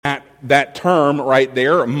that term right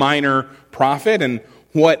there, minor prophet, and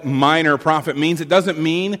what minor prophet means. It doesn't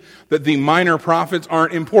mean that the minor prophets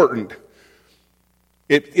aren't important.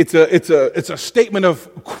 It's a statement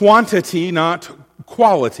of quantity, not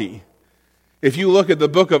quality. If you look at the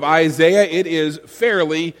book of Isaiah, it is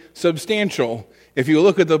fairly substantial. If you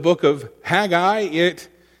look at the book of Haggai, it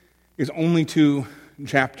is only 2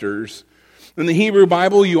 chapters. In the Hebrew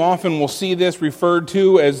Bible, you often will see this referred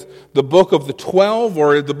to as the book of the 12,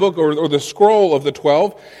 or the book or the scroll of the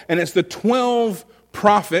 12, and it's the 12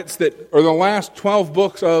 prophets that are the last 12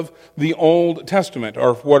 books of the Old Testament,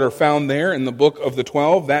 are what are found there in the book of the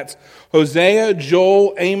 12. That's Hosea,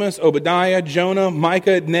 Joel, Amos, Obadiah, Jonah,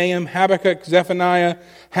 Micah, Nahum, Habakkuk, Zephaniah,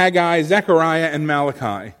 Haggai, Zechariah, and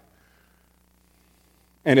Malachi.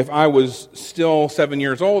 And if I was still 7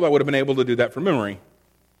 years old, I would have been able to do that from memory.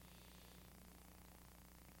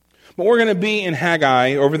 But we're going to be in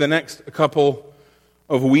Haggai over the next couple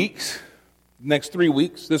of weeks, next 3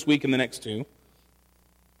 weeks, this week and the next 2.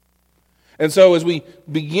 And so as we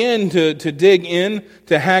begin to dig in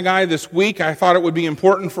to Haggai this week, I thought it would be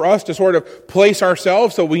important for us to sort of place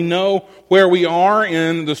ourselves so we know where we are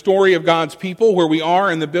in the story of God's people, where we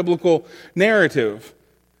are in the biblical narrative.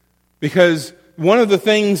 Because one of the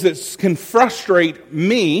things that can frustrate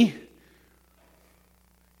me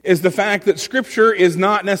is the fact that Scripture is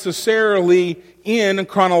not necessarily in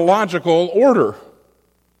chronological order.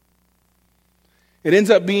 It ends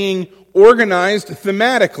up being organized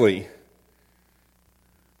thematically.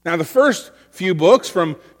 Now, the first few books,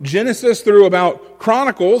 from Genesis through about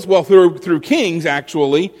Chronicles, well, through Kings,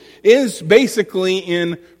 actually, is basically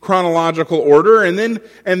in chronological order. And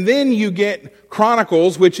then you get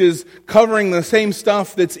Chronicles, which is covering the same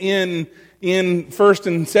stuff that's in 1st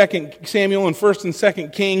and 2nd Samuel and 1st and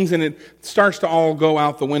 2nd Kings, and it starts to all go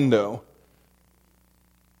out the window.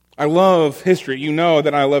 I love history. You know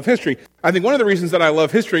that I love history. I think one of the reasons that I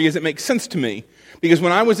love history is it makes sense to me. Because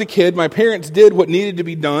when I was a kid, my parents did what needed to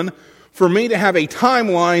be done for me to have a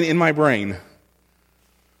timeline in my brain.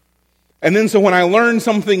 And then so when I learned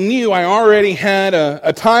something new, I already had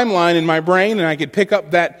a timeline in my brain, and I could pick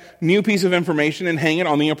up that new piece of information and hang it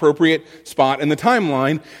on the appropriate spot in the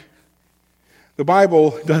timeline. The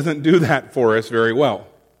Bible doesn't do that for us very well.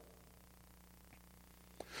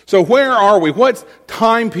 So where are we? What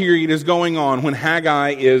time period is going on when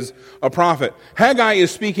Haggai is a prophet? Haggai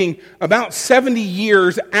is speaking about 70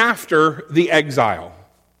 years after the exile.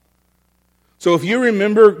 So if you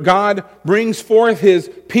remember, God brings forth His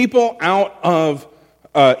people out of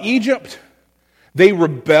Egypt. They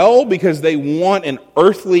rebel because they want an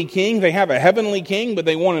earthly king. They have a heavenly king, but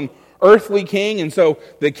they want an earthly king. And so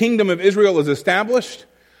the kingdom of Israel is established.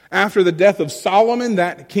 After the death of Solomon,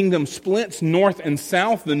 that kingdom splits north and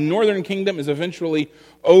south. The northern kingdom is eventually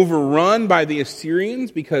overrun by the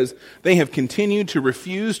Assyrians because they have continued to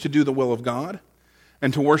refuse to do the will of God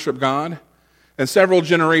and to worship God. And several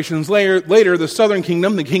generations later, the southern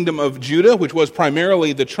kingdom, the kingdom of Judah, which was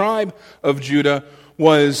primarily the tribe of Judah,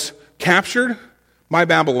 was captured by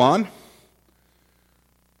Babylon.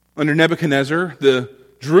 Under Nebuchadnezzar, the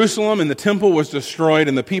Jerusalem and the temple was destroyed,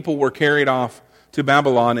 and the people were carried off to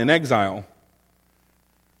Babylon in exile.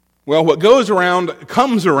 Well, what goes around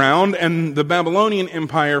comes around, and the Babylonian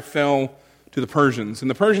Empire fell to the Persians.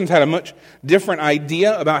 And the Persians had a much different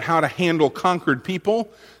idea about how to handle conquered people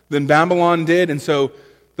than Babylon did, and so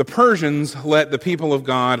the Persians let the people of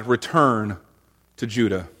God return to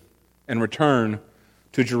Judah and return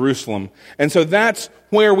to Jerusalem. And so that's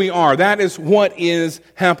where we are. That is what is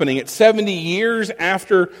happening. It's 70 years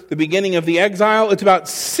after the beginning of the exile. It's about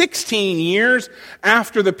 16 years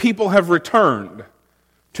after the people have returned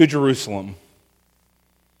to Jerusalem.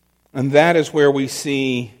 And that is where we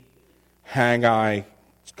see Haggai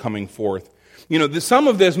coming forth. You know, some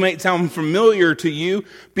of this might sound familiar to you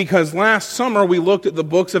because last summer we looked at the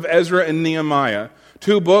books of Ezra and Nehemiah.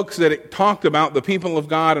 2 books that talked about the people of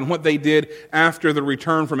God and what they did after the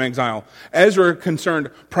return from exile. Ezra concerned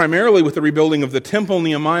primarily with the rebuilding of the temple.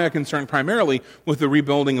 Nehemiah concerned primarily with the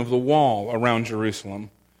rebuilding of the wall around Jerusalem.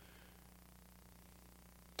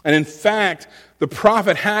 And in fact, the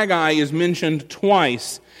prophet Haggai is mentioned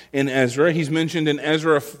twice in Ezra. He's mentioned in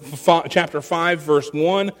Ezra chapter 5, verse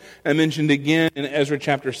 1, and mentioned again in Ezra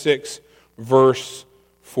chapter 6, verse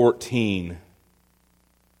 14.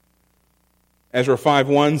 Ezra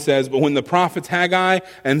 5:1 says, "But when the prophets Haggai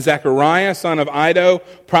and Zechariah, son of Iddo,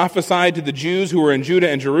 prophesied to the Jews who were in Judah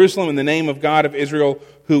and Jerusalem in the name of God of Israel,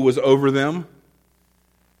 who was over them."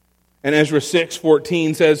 And Ezra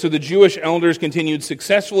 6:14 says, "So the Jewish elders continued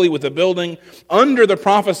successfully with the building under the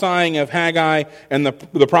prophesying of Haggai and the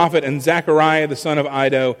prophet and Zechariah the son of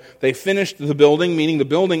Iddo. They finished the building," meaning the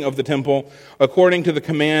building of the temple, "according to the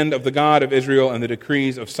command of the God of Israel and the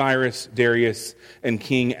decrees of Cyrus, Darius, and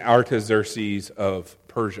King Artaxerxes of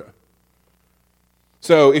Persia."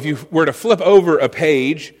 So if you were to flip over a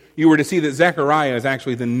page, you were to see that Zechariah is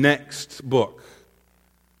actually the next book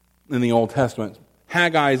in the Old Testament.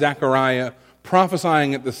 Haggai, Zechariah,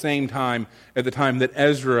 prophesying at the same time, at the time that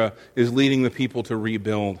Ezra is leading the people to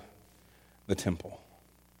rebuild the temple.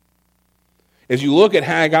 As you look at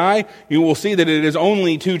Haggai, you will see that it is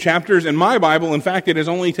only 2 chapters. In my Bible, in fact, it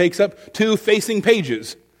only takes up 2 facing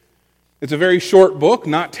pages. It's a very short book,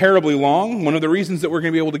 not terribly long. One of the reasons that we're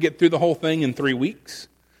going to be able to get through the whole thing in 3 weeks.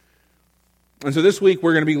 And so this week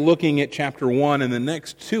we're going to be looking at chapter 1, and the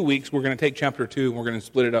next 2 weeks we're going to take chapter 2 and we're going to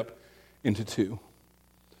split it up into 2.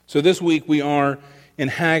 So this week we are in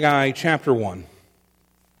Haggai chapter 1.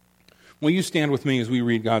 Will you stand with me as we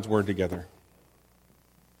read God's word together?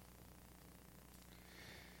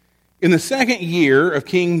 In the 2nd year of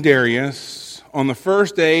King Darius, on the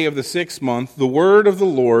 1st day of the 6th month, the word of the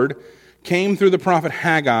Lord came through the prophet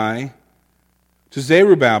Haggai to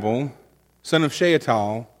Zerubbabel, son of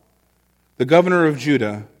Shealtiel, the governor of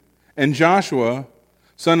Judah, and Joshua,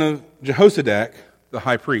 son of Jehozadak, the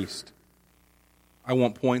high priest. I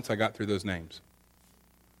want points. I got through those names.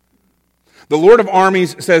 The Lord of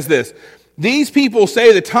armies says this, "These people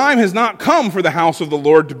say the time has not come for the house of the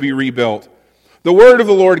Lord to be rebuilt. The word of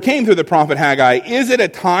the Lord came through the prophet Haggai. Is it a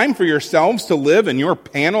time for yourselves to live in your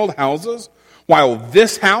paneled houses while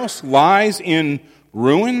this house lies in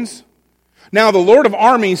ruins? Now the Lord of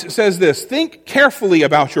armies says this, think carefully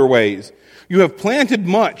about your ways. You have planted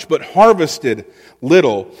much, but harvested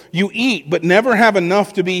little. You eat, but never have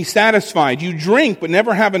enough to be satisfied. You drink, but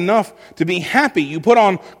never have enough to be happy. You put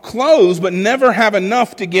on clothes, but never have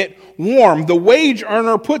enough to get warm. The wage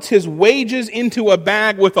earner puts his wages into a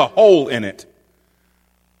bag with a hole in it."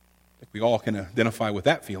 I think we all can identify with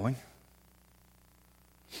that feeling.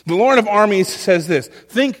 The Lord of armies says this,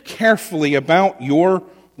 "Think carefully about your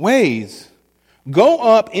ways. Go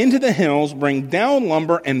up into the hills, bring down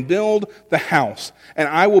lumber, and build the house, and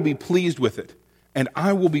I will be pleased with it, and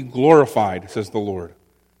I will be glorified, says the Lord.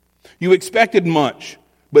 You expected much,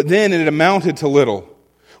 but then it amounted to little.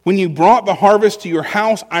 When you brought the harvest to your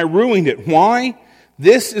house, I ruined it. Why?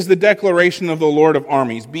 This is the declaration of the Lord of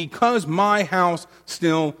armies, because my house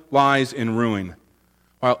still lies in ruin,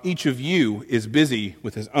 while each of you is busy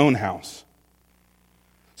with his own house.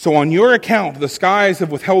 So on your account, the skies have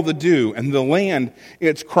withheld the dew, and the land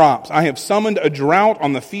its crops. I have summoned a drought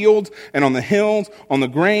on the fields and on the hills, on the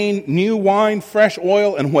grain, new wine, fresh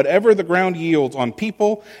oil, and whatever the ground yields, on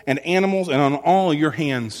people and animals, and on all your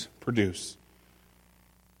hands produce."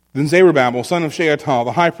 Then Zerubbabel, son of Shealtiel,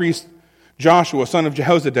 the high priest Joshua, son of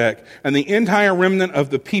Jehozadak, and the entire remnant of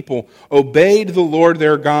the people obeyed the Lord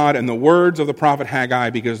their God and the words of the prophet Haggai,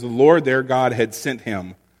 because the Lord their God had sent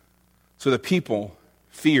him. So the people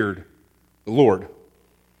feared the Lord.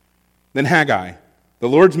 Then Haggai, the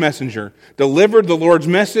Lord's messenger, delivered the Lord's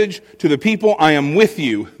message to the people, "I am with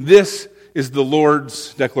you." This is the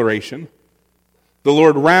Lord's declaration. The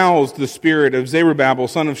Lord roused the spirit of Zerubbabel,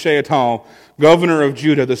 son of Shealtiel, governor of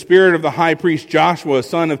Judah, the spirit of the high priest Joshua,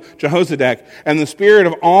 son of Jehozadak, and the spirit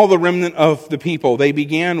of all the remnant of the people. They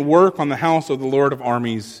began work on the house of the Lord of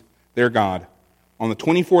armies, their God, on the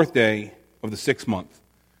 24th day of the 6th month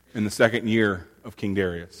in the 2nd year of King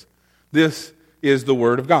Darius. This is the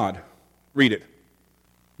word of God. Read it,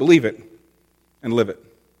 believe it, and live it.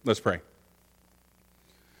 Let's pray.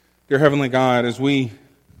 Dear Heavenly God, as we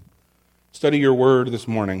study your word this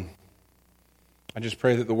morning, I just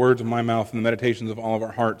pray that the words of my mouth and the meditations of all of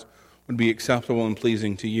our hearts would be acceptable and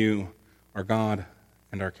pleasing to you, our God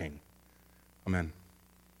and our King. Amen.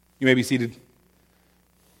 You may be seated.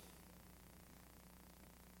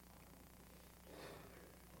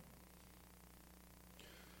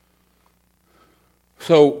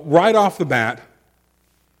 So, right off the bat,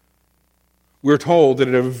 we're told that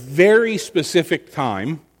at a very specific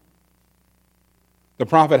time, the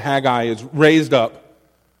prophet Haggai is raised up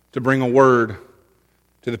to bring a word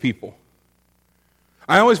to the people.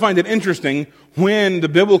 I always find it interesting when the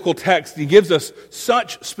biblical text gives us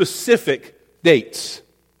such specific dates,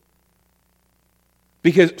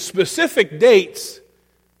 because specific dates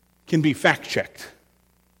can be fact-checked.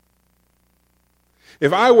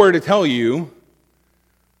 If I were to tell you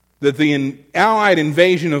that the Allied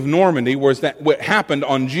invasion of Normandy was that what happened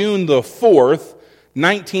on June the 4th,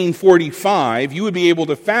 1945, you would be able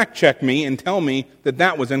to fact check me and tell me that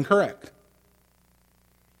that was incorrect.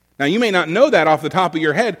 Now, you may not know that off the top of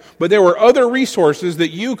your head, but there were other resources that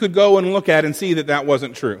you could go and look at and see that that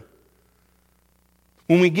wasn't true.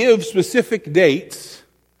 When we give specific dates,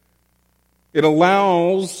 it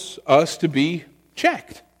allows us to be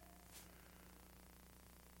checked.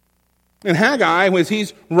 And Haggai, as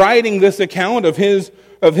he's writing this account of his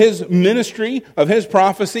ministry, of his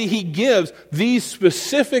prophecy, he gives these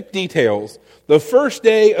specific details. The first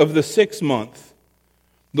day of the 6th month,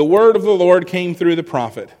 the word of the Lord came through the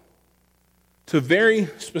prophet to very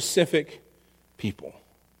specific people.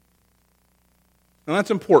 Now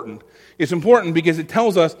that's important. It's important because it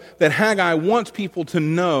tells us that Haggai wants people to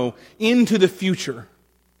know into the future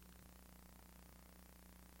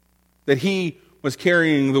that he was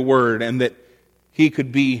carrying the word and that he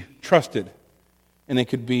could be trusted and it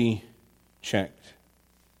could be checked.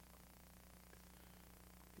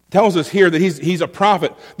 It tells us here that he's a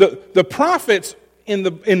prophet. The prophets in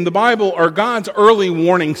the Bible are God's early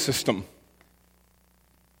warning system.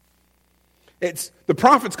 The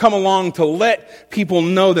prophets come along to let people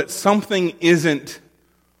know that something isn't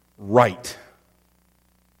right.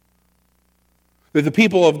 That the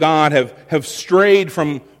people of God have strayed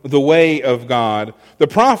from the way of God. The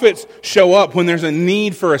prophets show up when there's a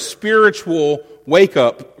need for a spiritual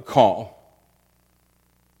wake-up call.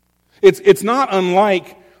 It's not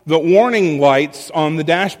unlike the warning lights on the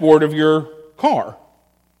dashboard of your car.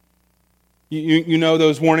 You know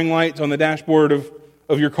those warning lights on the dashboard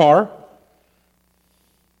of your car?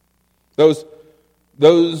 Those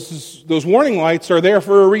warning lights are there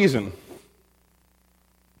for a reason.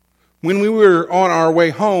 When we were on our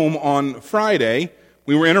way home on Friday,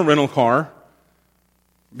 we were in a rental car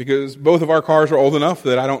because both of our cars are old enough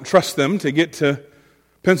that I don't trust them to get to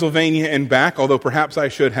Pennsylvania and back, although perhaps I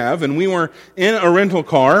should have. And we were in a rental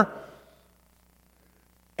car,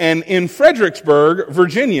 and in Fredericksburg,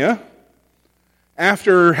 Virginia,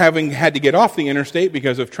 after having had to get off the interstate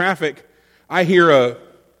because of traffic, I hear a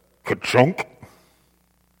ka-chunk,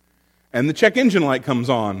 and the check engine light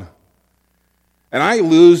comes on. And I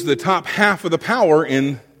lose the top half of the power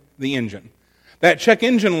in the engine. That check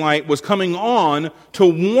engine light was coming on to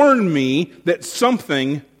warn me that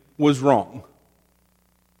something was wrong.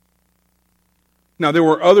 Now, there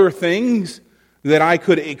were other things that I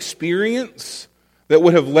could experience that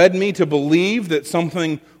would have led me to believe that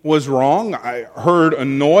something was wrong. I heard a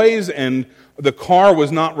noise and the car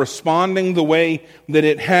was not responding the way that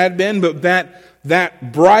it had been, but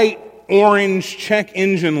that bright orange check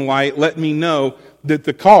engine light let me know that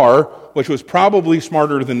the car, which was probably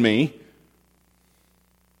smarter than me,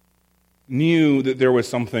 knew that there was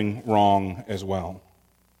something wrong as well.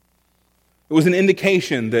 It was an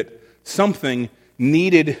indication that something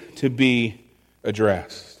needed to be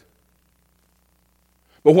addressed.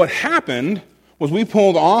 But what happened was we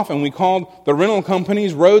pulled off and we called the rental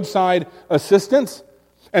company's roadside assistance.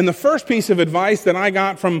 And the first piece of advice that I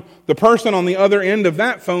got from the person on the other end of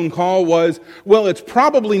that phone call was, well, it's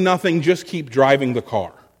probably nothing, just keep driving the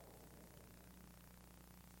car.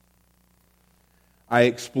 I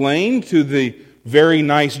explained to the very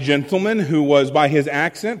nice gentleman who was, by his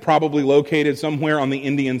accent, probably located somewhere on the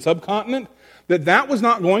Indian subcontinent, that was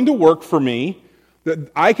not going to work for me,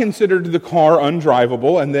 that I considered the car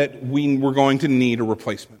undrivable and that we were going to need a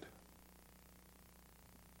replacement.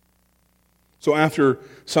 So after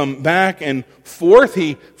some back and forth,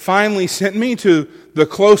 he finally sent me to the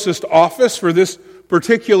closest office for this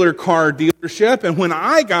particular car dealership. And when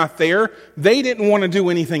I got there, they didn't want to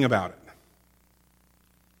do anything about it.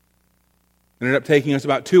 It ended up taking us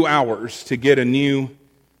about 2 hours to get a new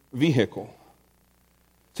vehicle.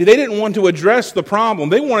 See, they didn't want to address the problem.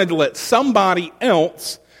 They wanted to let somebody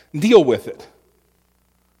else deal with it.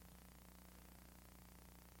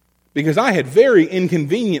 Because I had very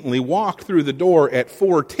inconveniently walked through the door at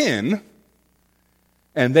 4:10,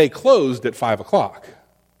 and they closed at 5 o'clock.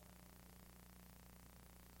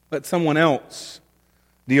 Let someone else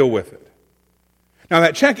deal with it. Now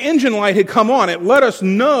that check engine light had come on. It let us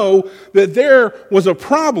know that there was a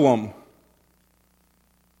problem.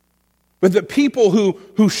 But the people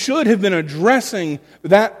who should have been addressing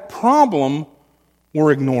that problem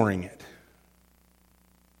were ignoring it.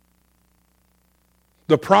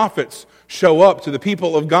 The prophets show up to the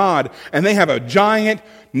people of God, and they have a giant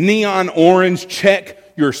neon orange check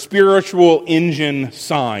your spiritual engine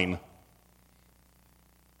sign.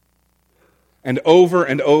 And over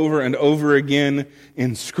and over and over again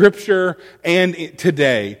in Scripture and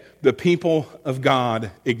today, the people of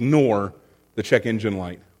God ignore the check engine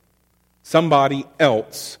light. Somebody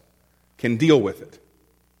else can deal with it.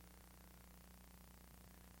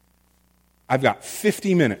 I've got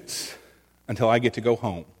 50 minutes until I get to go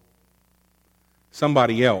home.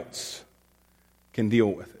 somebody else can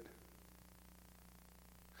deal with it.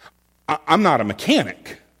 I'm not a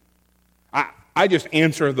mechanic. I just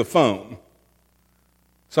answer the phone.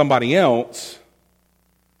 Somebody else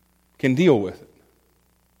can deal with it.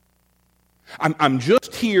 I'm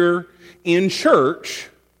just here in church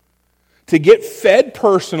to get fed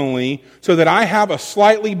personally so that I have a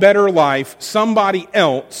slightly better life. Somebody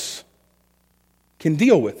else can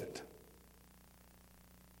deal with it.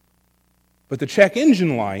 But the check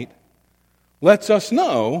engine light lets us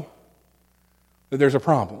know that there's a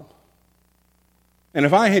problem. And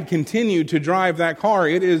if I had continued to drive that car,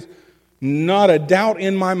 it is not a doubt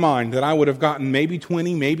in my mind that I would have gotten maybe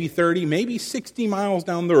 20, maybe 30, maybe 60 miles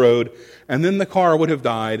down the road, and then the car would have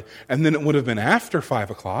died, and then it would have been after 5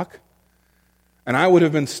 o'clock, and I would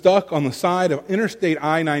have been stuck on the side of Interstate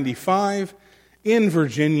I-95 in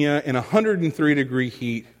Virginia in 103-degree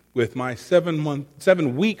heat with my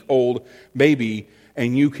 7-week-old baby,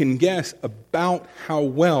 and you can guess about how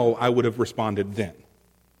well I would have responded then.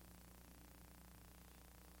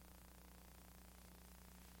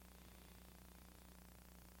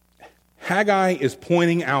 Haggai is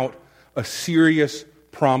pointing out a serious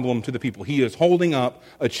problem to the people. He is holding up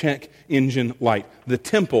a check engine light. The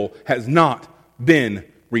temple has not been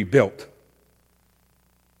rebuilt.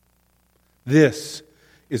 This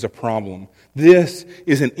is a problem. This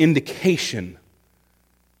is an indication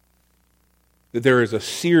that there is a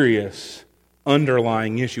serious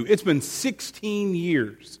underlying issue. It's been 16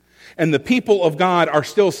 years, and the people of God are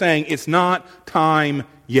still saying it's not time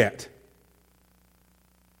yet.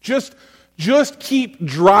 Just keep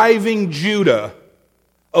driving Judah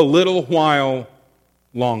a little while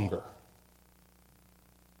longer.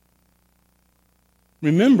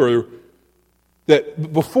 Remember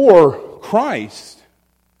that before Christ,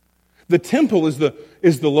 the temple is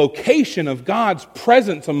the location of God's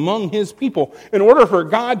presence among His people. In order for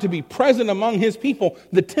God to be present among His people,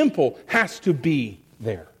 the temple has to be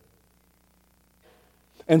there.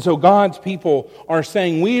 And so God's people are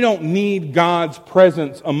saying, we don't need God's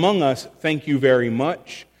presence among us, thank you very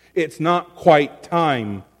much. It's not quite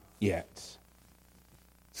time yet.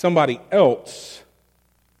 Somebody else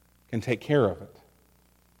can take care of it.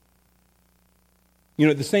 You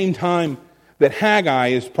know, at the same time that Haggai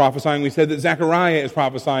is prophesying, we said that Zechariah is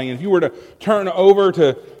prophesying. And if you were to turn over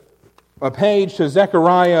to a page to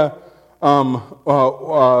Zechariah, to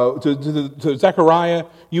Zechariah,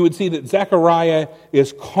 you would see that Zechariah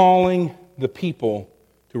is calling the people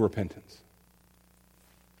to repentance.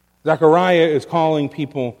 Zechariah is calling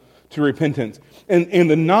people to repentance. And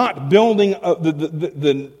the not building of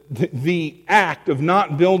the act of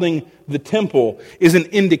not building the temple is an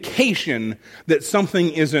indication that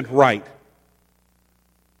something isn't right.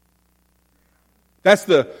 That's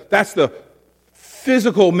the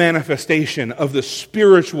physical manifestation of the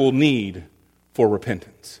spiritual need for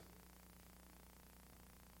repentance.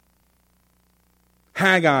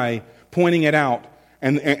 Haggai pointing it out,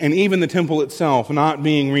 and even the temple itself not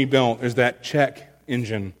being rebuilt, is that check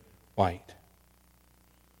engine light.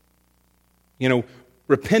 You know,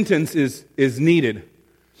 repentance is needed.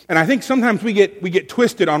 And I think sometimes we get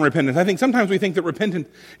twisted on repentance. I think sometimes we think that repentance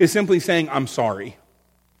is simply saying, I'm sorry.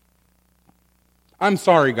 I'm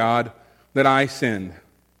sorry, God, that I sinned.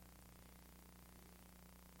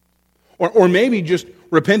 Or maybe just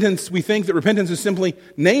repentance, we think that repentance is simply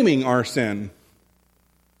naming our sin.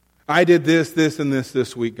 I did this, and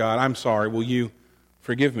this week, God. I'm sorry. Will you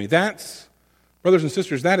forgive me? That's, brothers and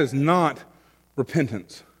sisters, that is not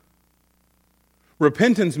repentance.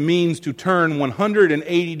 Repentance means to turn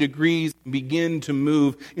 180 degrees and begin to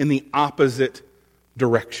move in the opposite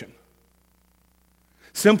direction.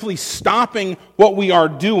 Simply stopping what we are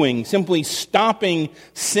doing, simply stopping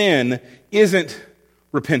sin, isn't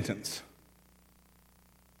repentance.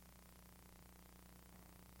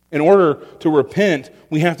 In order to repent,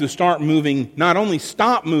 we have to start moving, not only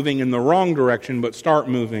stop moving in the wrong direction, but start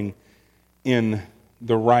moving in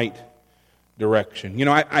the right direction. You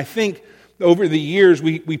know, I think over the years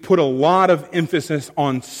we put a lot of emphasis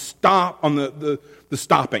on the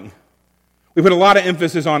stopping. We put a lot of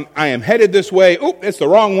emphasis on, I am headed this way. Oh, it's the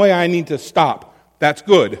wrong way. I need to stop. That's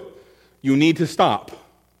good. You need to stop.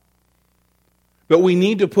 But we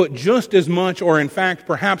need to put just as much, or in fact,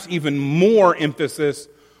 perhaps even more emphasis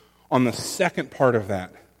on the second part of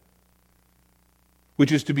that,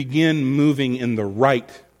 which is to begin moving in the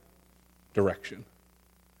right direction.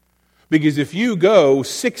 Because if you go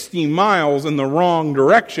 60 miles in the wrong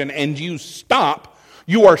direction and you stop,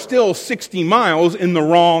 you are still 60 miles in the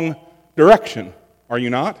wrong direction, are you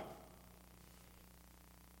not?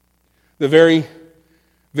 The very,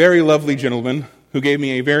 very lovely gentleman who gave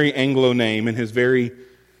me a very Anglo name in his very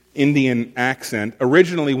Indian accent,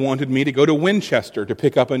 originally wanted me to go to Winchester to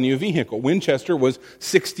pick up a new vehicle. Winchester was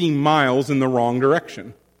 60 miles in the wrong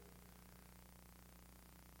direction.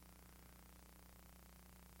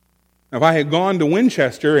 Now, if I had gone to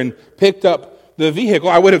Winchester and picked up the vehicle,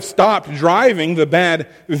 I would have stopped driving the bad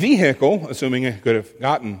vehicle, assuming I could have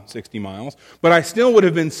gotten 60 miles, but I still would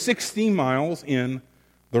have been 60 miles in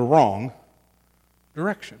the wrong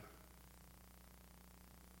direction.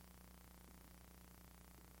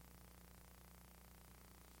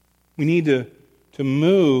 We need to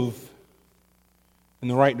move in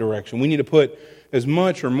the right direction. We need to put as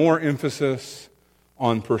much or more emphasis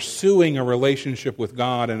on pursuing a relationship with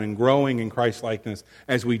God and in growing in Christ-likeness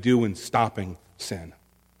as we do in stopping sin.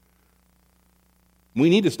 We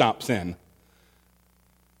need to stop sin.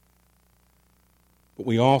 But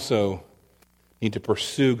we also need to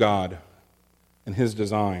pursue God and His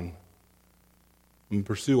design and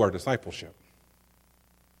pursue our discipleship.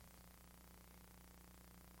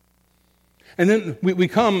 And then we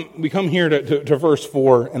come here to verse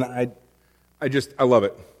 4, and I love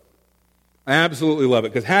it. I absolutely love it,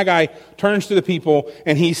 because Haggai turns to the people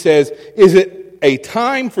and he says, "Is it a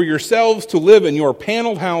time for yourselves to live in your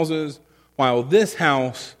paneled houses while this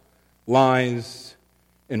house lies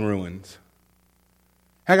in ruins?"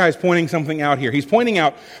 Haggai is pointing something out here. He's pointing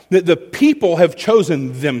out that the people have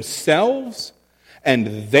chosen themselves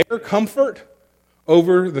and their comfort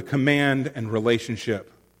over the command and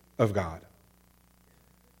relationship of God.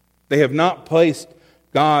 They have not placed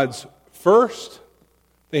God's first.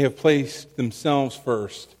 They have placed themselves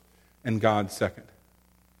first and God second.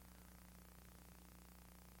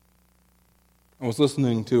 I was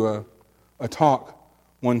listening to a talk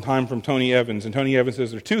one time from Tony Evans, and Tony Evans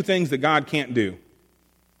says there are two things that God can't do.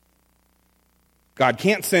 God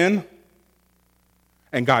can't sin,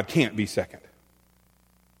 and God can't be second.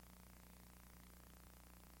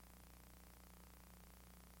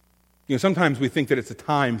 You know, sometimes we think that it's a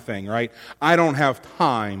time thing, right? I don't have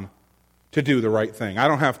time to do the right thing. I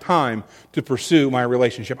don't have time to pursue my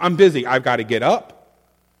relationship. I'm busy. I've got to get up.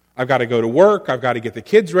 I've got to go to work. I've got to get the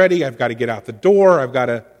kids ready. I've got to get out the door.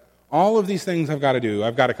 All of these things I've got to do.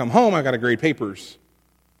 I've got to come home. I've got to grade papers.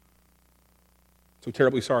 So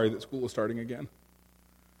terribly sorry that school is starting again.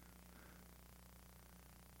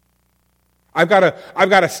 I've got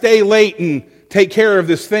to stay late and take care of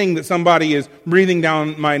this thing that somebody is breathing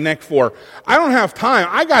down my neck for. I don't have time.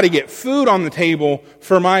 I got to get food on the table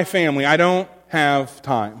for my family. I don't have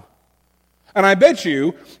time. And I bet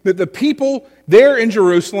you that the people there in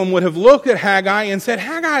Jerusalem would have looked at Haggai and said,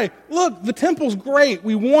 "Haggai, look, the temple's great.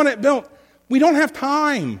 We want it built. We don't have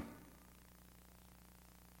time."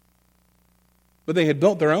 But they had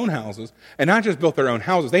built their own houses, and not just built their own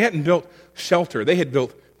houses. They hadn't built shelter. They had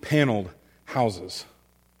built paneled houses.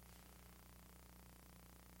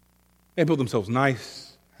 They built themselves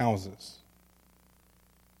nice houses.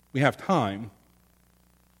 We have time.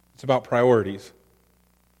 It's about priorities.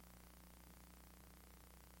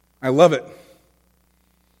 I love it.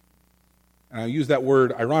 And I use that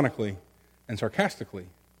word ironically and sarcastically.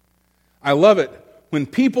 I love it when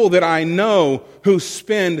people that I know who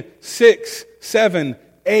spend 6, 7,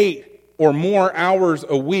 8 or more hours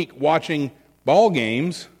a week watching ball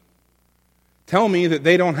games tell me that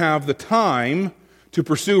they don't have the time to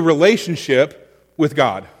pursue relationship with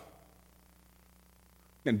God.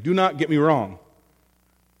 And do not get me wrong.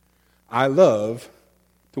 I love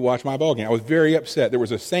to watch my ball game. I was very upset. There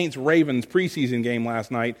was a Saints-Ravens preseason game last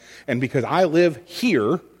night, and because I live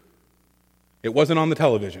here, it wasn't on the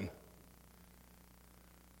television.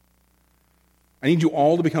 I need you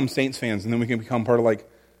all to become Saints fans, and then we can become part of like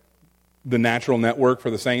the natural network for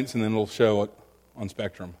the Saints, and then it'll show it on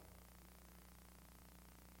Spectrum.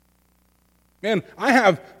 Man, I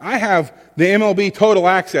have the MLB Total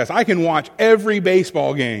Access. I can watch every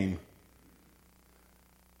baseball game.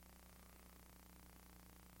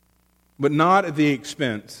 But not at the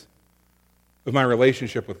expense of my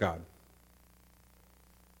relationship with God.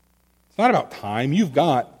 It's not about time. You've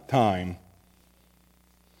got time.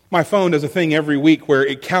 My phone does a thing every week where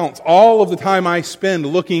it counts all of the time I spend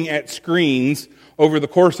looking at screens over the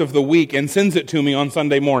course of the week and sends it to me on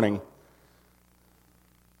Sunday morning.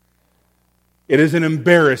 It is an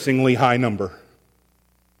embarrassingly high number.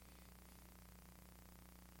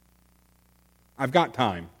 I've got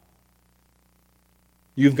time.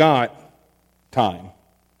 You've got time.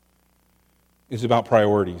 It's about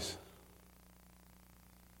priorities.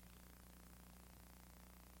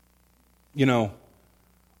 You know,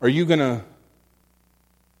 are you going to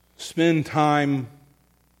spend time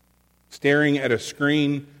staring at a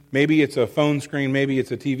screen Maybe it's a phone screen, maybe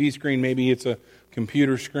it's a TV screen, maybe it's a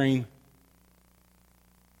computer screen.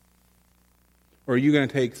 Or are you going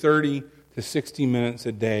to take 30 to 60 minutes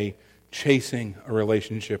a day chasing a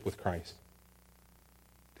relationship with Christ?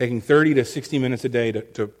 Taking 30 to 60 minutes a day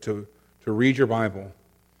to read your Bible,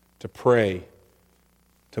 to pray,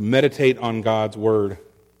 to meditate on God's Word,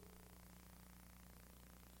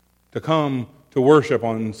 to come to worship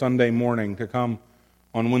on Sunday morning, to come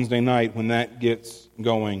on Wednesday night when that gets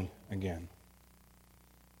going again.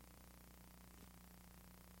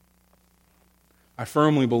 I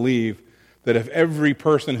firmly believe that if every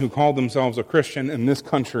person who called themselves a Christian in this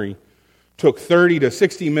country took 30 to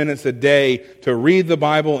 60 minutes a day to read the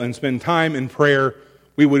Bible and spend time in prayer,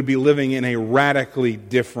 we would be living in a radically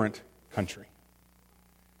different country,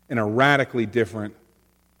 in a radically different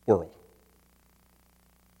world.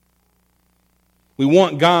 We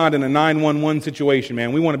want God in a 911 situation,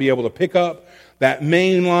 man. We want to be able to pick up that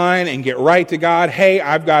main line and get right to God. Hey,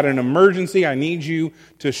 I've got an emergency. I need you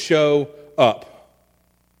to show up.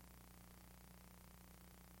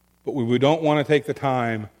 But we don't want to take the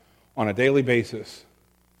time on a daily basis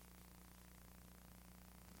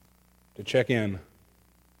to check in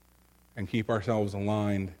and keep ourselves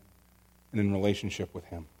aligned and in relationship with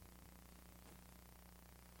Him.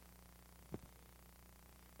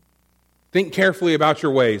 Think carefully about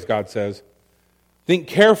your ways, God says. Think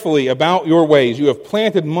carefully about your ways. You have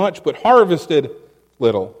planted much but harvested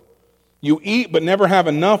little. You eat but never have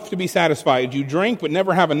enough to be satisfied. You drink but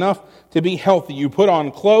never have enough to be healthy. You put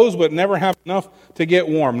on clothes but never have enough to get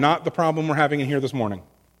warm. Not the problem we're having in here this morning.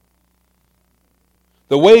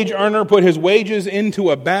 The wage earner put his wages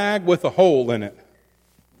into a bag with a hole in it.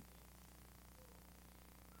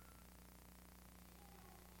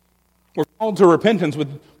 We're called to repentance,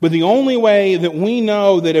 but the only way that we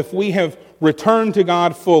know that if we have returned to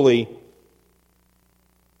God fully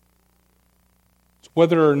is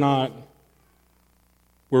whether or not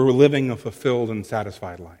we're living a fulfilled and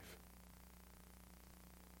satisfied life.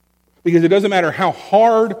 Because it doesn't matter how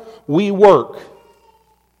hard we work,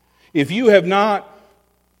 if you have not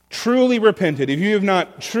truly repented, if you have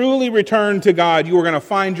not truly returned to God, you are going to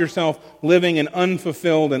find yourself living an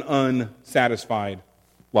unfulfilled and unsatisfied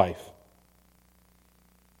life.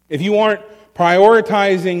 If you aren't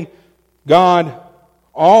prioritizing God,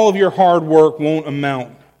 all of your hard work won't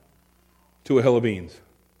amount to a hill of beans.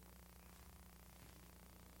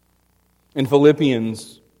 In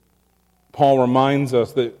Philippians, Paul reminds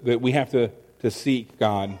us that we have to seek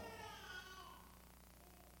God.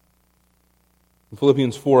 In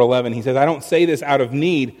Philippians 4:11, he says, I don't say this out of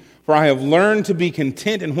need, for I have learned to be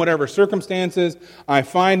content in whatever circumstances I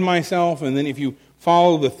find myself. And then if you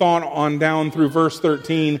follow the thought on down through verse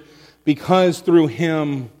 13, because through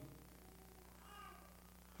Him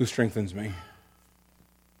who strengthens me.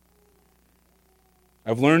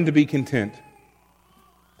 I've learned to be content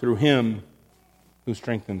through Him who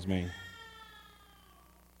strengthens me.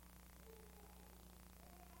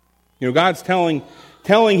 You know, God's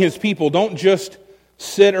telling His people, don't just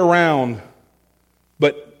sit around,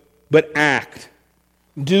 but act.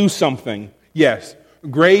 Do something. Yes,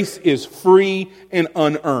 grace is free and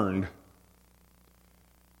unearned.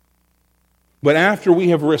 But after we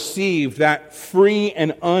have received that free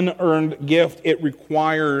and unearned gift, it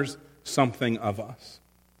requires something of us.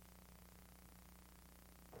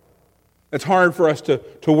 It's hard for us to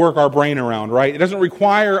work our brain around, right? It doesn't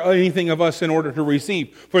require anything of us in order to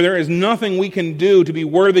receive. For there is nothing we can do to be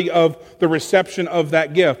worthy of the reception of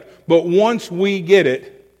that gift. But once we get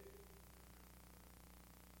it,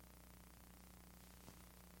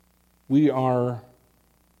 we are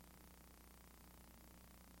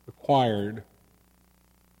required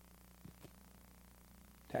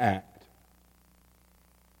to act.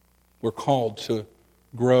 We're called to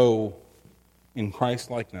grow in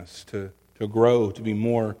Christ-likeness, to grow to be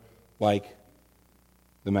more like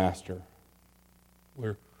the Master.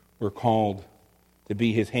 We're called to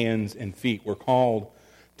be His hands and feet. We're called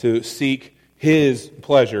to seek His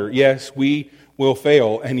pleasure. Yes, we will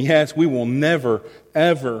fail, and yes, we will never,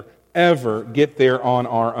 ever, ever get there on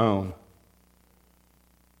our own.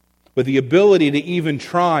 But the ability to even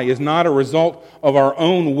try is not a result of our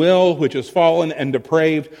own will, which is fallen and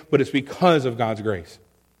depraved, but it's because of God's grace.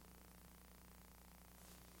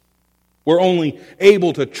 We're only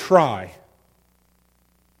able to try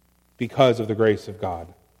because of the grace of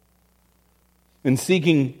God. In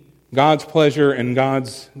seeking God's pleasure and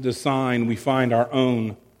God's design, we find our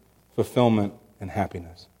own fulfillment and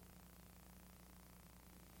happiness.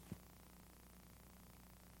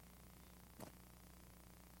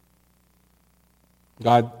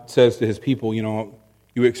 God says to His people, you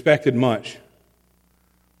expected much,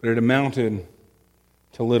 but it amounted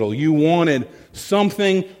to little. You wanted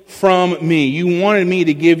something from me. You wanted me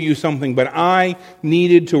to give you something, but I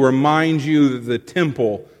needed to remind you that the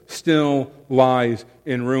temple still lies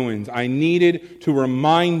in ruins. I needed to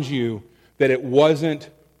remind you that it wasn't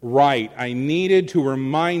right. I needed to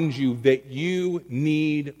remind you that you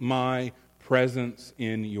need my presence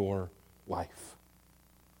in your life.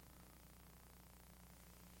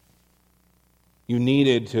 You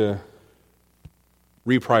needed to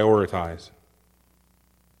reprioritize.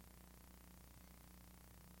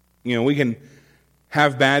 You know, we can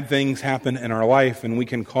have bad things happen in our life and we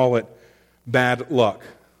can call it bad luck.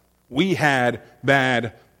 We had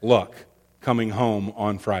bad luck coming home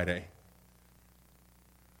on Friday.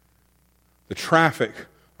 The traffic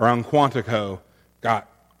around Quantico got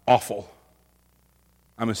awful.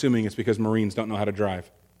 I'm assuming it's because Marines don't know how to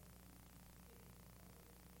drive.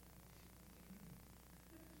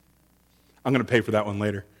 I'm going to pay for that one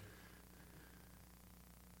later.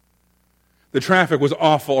 The traffic was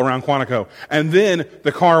awful around Quantico. And then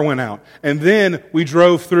the car went out. And then we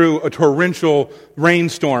drove through a torrential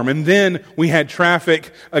rainstorm. And then we had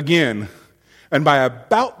traffic again. And by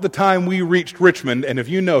about the time we reached Richmond, and if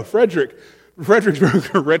you know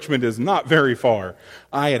Fredericksburg to Richmond is not very far,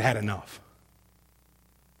 I had had enough.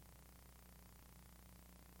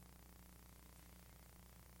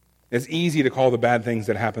 It's easy to call the bad things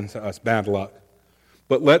that happen to us bad luck.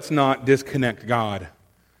 But let's not disconnect God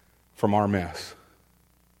from our mess.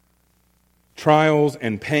 Trials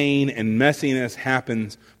and pain and messiness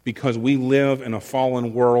happens because we live in a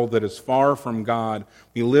fallen world that is far from God.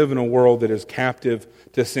 We live in a world that is captive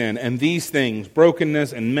to sin. And these things,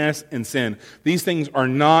 brokenness and mess and sin, these things are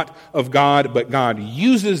not of God, but God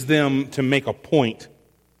uses them to make a point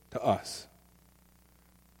to us.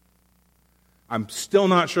 I'm still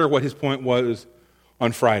not sure what his point was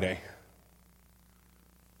on Friday.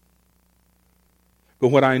 But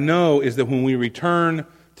what I know is that when we return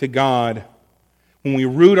to God, when we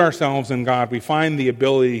root ourselves in God, we find the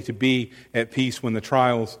ability to be at peace when the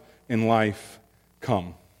trials in life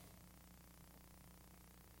come.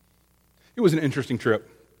 It was an interesting trip.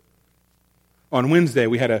 On Wednesday,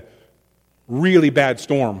 we had a really bad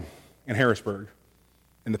storm in Harrisburg,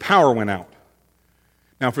 and the power went out.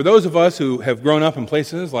 Now, for those of us who have grown up in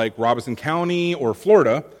places like Robeson County or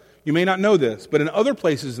Florida, you may not know this, but in other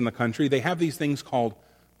places in the country, they have these things called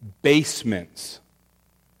basements.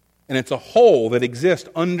 And it's a hole that exists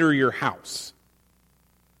under your house.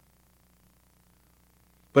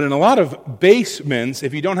 But in a lot of basements,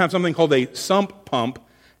 if you don't have something called a sump pump,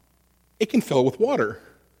 it can fill with water,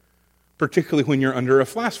 particularly when you're under a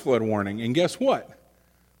flash flood warning. And guess what?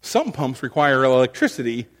 Sump pumps require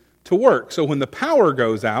electricity to work. So when the power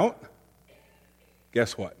goes out,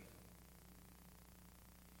 guess what?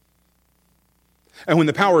 And when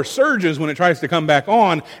the power surges, when it tries to come back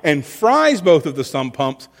on and fries both of the sump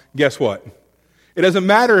pumps, guess what? It doesn't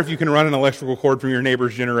matter if you can run an electrical cord from your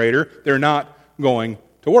neighbor's generator, they're not going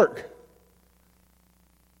to work.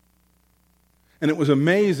 And it was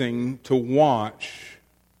amazing to watch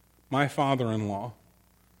my father-in-law,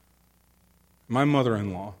 my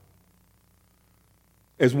mother-in-law,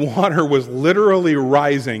 as water was literally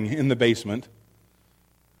rising in the basement,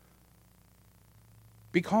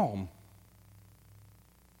 be calm.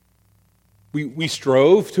 We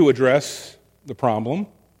strove to address the problem.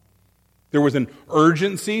 There was an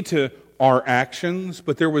urgency to our actions,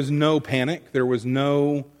 but there was no panic. There was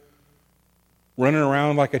no running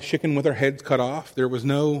around like a chicken with our heads cut off. There was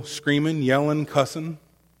no screaming, yelling, cussing.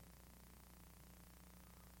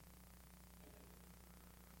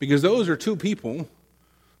 Because those are two people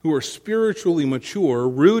who are spiritually mature,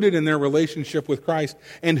 rooted in their relationship with Christ,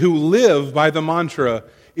 and who live by the mantra,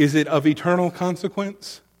 is it of eternal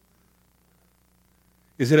consequence?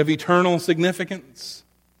 Is it of eternal significance?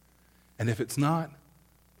 And if it's not,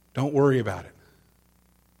 don't worry about it.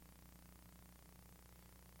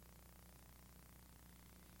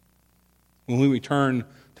 When we return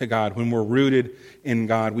to God, when we're rooted in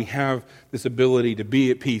God, we have this ability to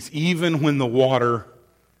be at peace, even when the water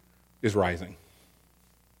is rising.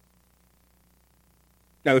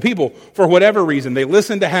 Now, the people, for whatever reason, they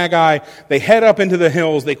listen to Haggai, they head up into the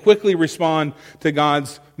hills, they quickly respond to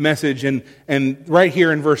God's message, and right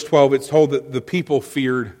here in verse 12, it's told that the people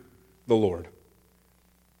feared the Lord.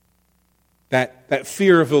 That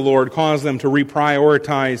fear of the Lord caused them to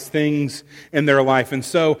reprioritize things in their life. And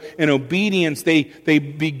so, in obedience, they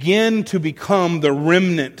begin to become the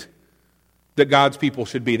remnant that God's people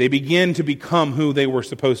should be. They begin to become who they were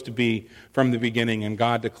supposed to be from the beginning, and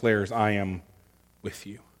God declares, I am with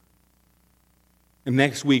you. And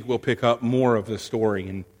next week we'll pick up more of the story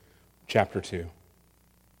in chapter 2.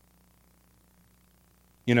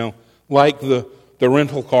 Like the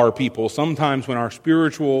rental car people, sometimes when our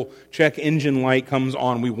spiritual check engine light comes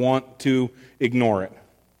on, we want to ignore it.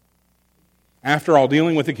 After all,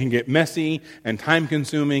 dealing with it can get messy and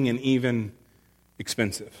time-consuming and even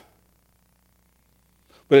expensive.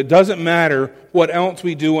 But it doesn't matter what else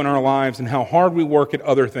we do in our lives and how hard we work at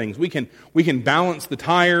other things. We can balance the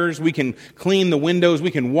tires, we can clean the windows,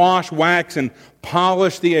 we can wash, wax, and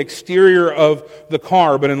polish the exterior of the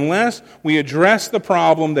car. But unless we address the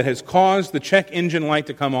problem that has caused the check engine light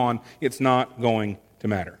to come on, it's not going to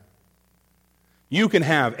matter. You can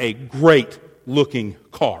have a great-looking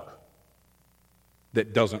car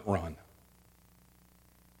that doesn't run.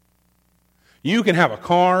 You can have a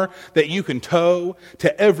car that you can tow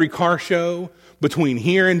to every car show between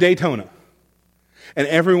here and Daytona. And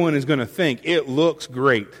everyone is going to think it looks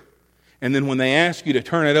great. And then when they ask you to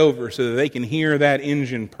turn it over so that they can hear that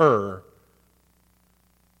engine purr,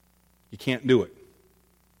 you can't do it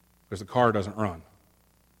because the car doesn't run.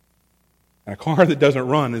 And a car that doesn't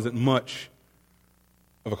run isn't much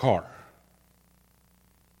of a car.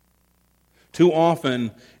 Too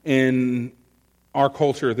often in our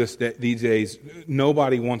culture these days,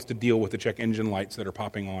 nobody wants to deal with the check engine lights that are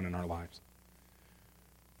popping on in our lives.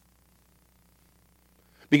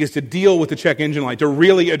 Because to deal with the check engine light, to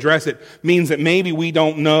really address it, means that maybe we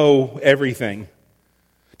don't know everything.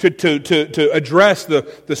 To address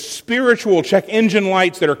the spiritual check engine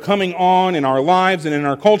lights that are coming on in our lives and in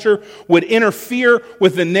our culture would interfere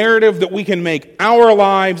with the narrative that we can make our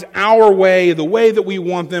lives, our way, the way that we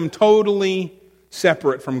want them, totally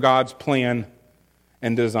separate from God's plan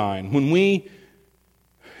and design. When we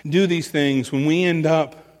do these things, when we end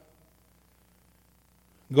up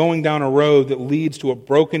going down a road that leads to a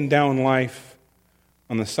broken down life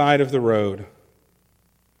on the side of the road,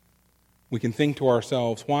 we can think to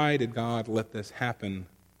ourselves, why did God let this happen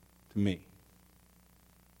to me?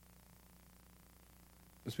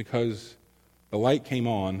 It's because the light came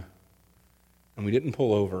on and we didn't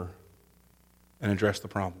pull over and address the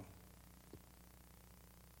problem.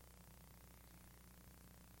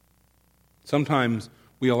 Sometimes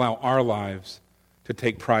we allow our lives to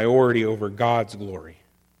take priority over God's glory.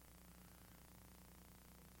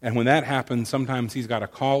 And when that happens, sometimes He's got to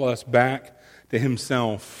call us back to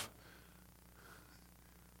Himself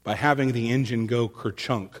by having the engine go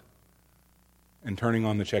kerchunk and turning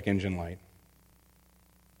on the check engine light.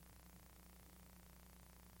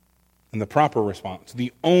 And the proper response,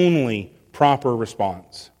 the only proper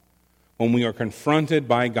response when we are confronted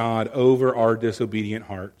by God over our disobedient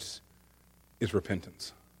hearts, is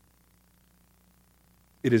repentance.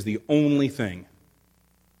 It is the only thing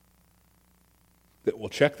that will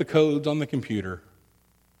check the codes on the computer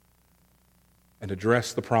and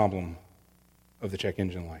address the problem of the check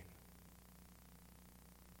engine light.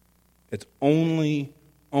 It's only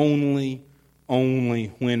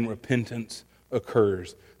when repentance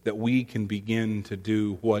occurs that we can begin to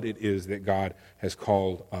do what it is that God has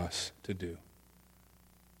called us to do.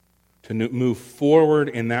 To move forward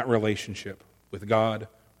in that relationship with God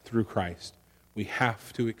through Christ, we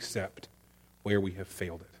have to accept where we have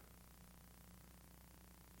failed it.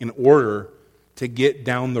 In order to get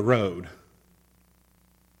down the road,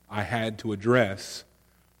 I had to address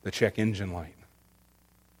the check engine light.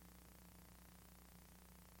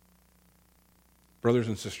 Brothers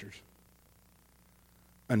and sisters,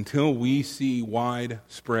 until we see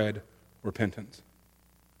widespread repentance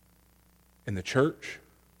in the church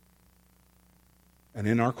and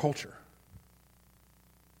in our culture,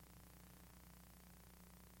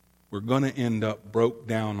 we're going to end up broke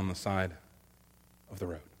down on the side of the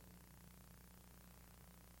road.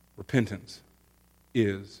 Repentance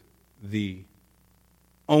is the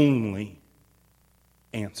only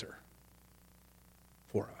answer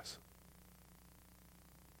for us.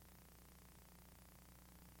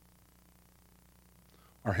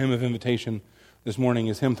 Our hymn of invitation this morning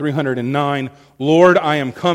is hymn 309, Lord, I am coming.